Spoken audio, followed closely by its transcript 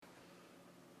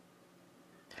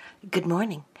Good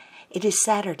morning. It is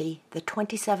Saturday, the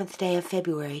 27th day of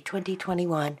February,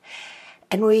 2021,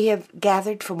 and we have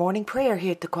gathered for morning prayer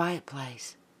here at the Quiet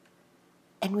Place.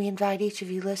 And we invite each of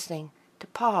you listening to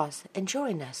pause and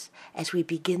join us as we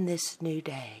begin this new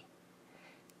day.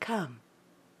 Come,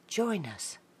 join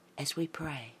us as we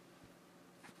pray.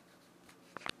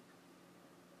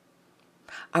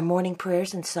 Our morning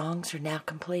prayers and songs are now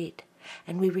complete,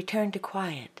 and we return to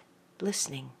quiet,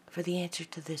 listening for the answer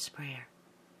to this prayer.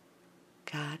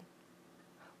 God,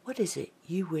 what is it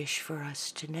you wish for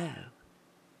us to know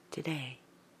today?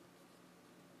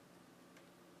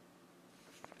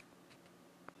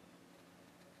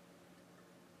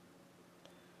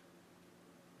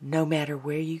 No matter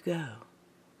where you go,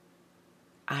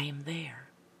 I am there.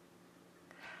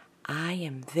 I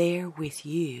am there with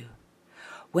you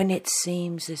when it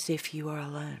seems as if you are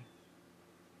alone.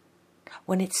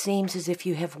 When it seems as if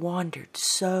you have wandered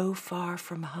so far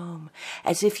from home,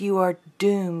 as if you are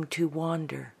doomed to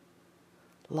wander,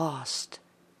 lost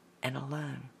and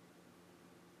alone.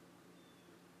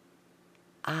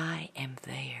 I am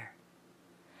there.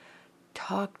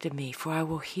 Talk to me, for I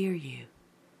will hear you.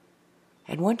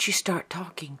 And once you start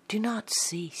talking, do not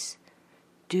cease.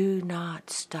 Do not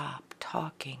stop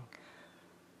talking,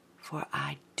 for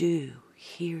I do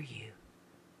hear you.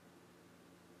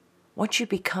 Once you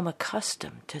become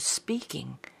accustomed to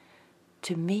speaking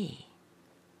to me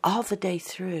all the day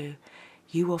through,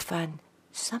 you will find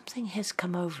something has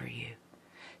come over you.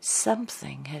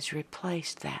 Something has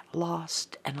replaced that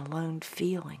lost and alone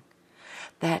feeling.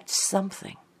 That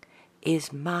something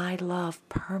is my love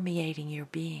permeating your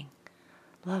being,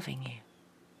 loving you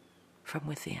from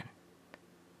within.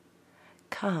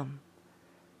 Come,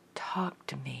 talk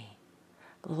to me.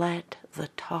 Let the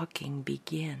talking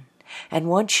begin. And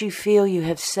once you feel you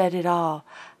have said it all,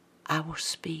 I will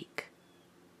speak,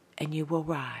 and you will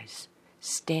rise,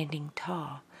 standing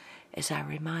tall, as I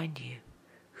remind you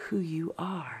who you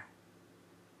are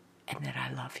and that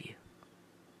I love you.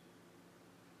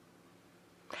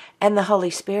 And the Holy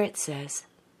Spirit says,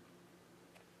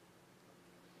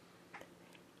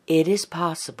 it is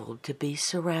possible to be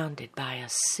surrounded by a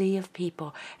sea of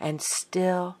people and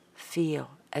still feel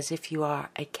as if you are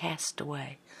a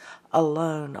castaway,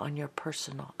 alone on your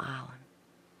personal island.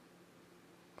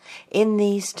 In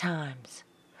these times,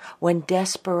 when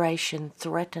desperation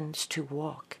threatens to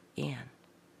walk in,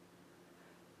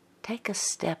 take a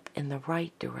step in the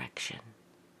right direction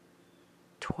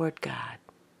toward God.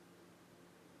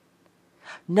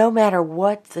 No matter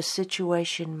what the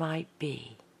situation might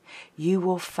be, you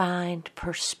will find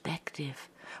perspective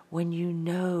when you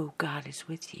know God is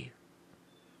with you,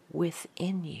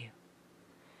 within you.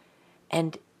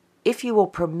 And if you will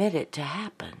permit it to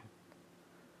happen,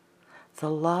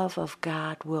 the love of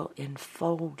God will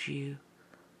enfold you,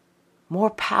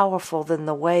 more powerful than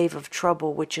the wave of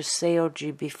trouble which assailed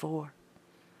you before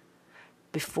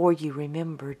you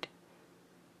remembered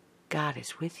God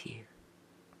is with you.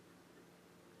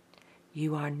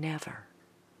 You are never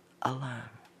alone.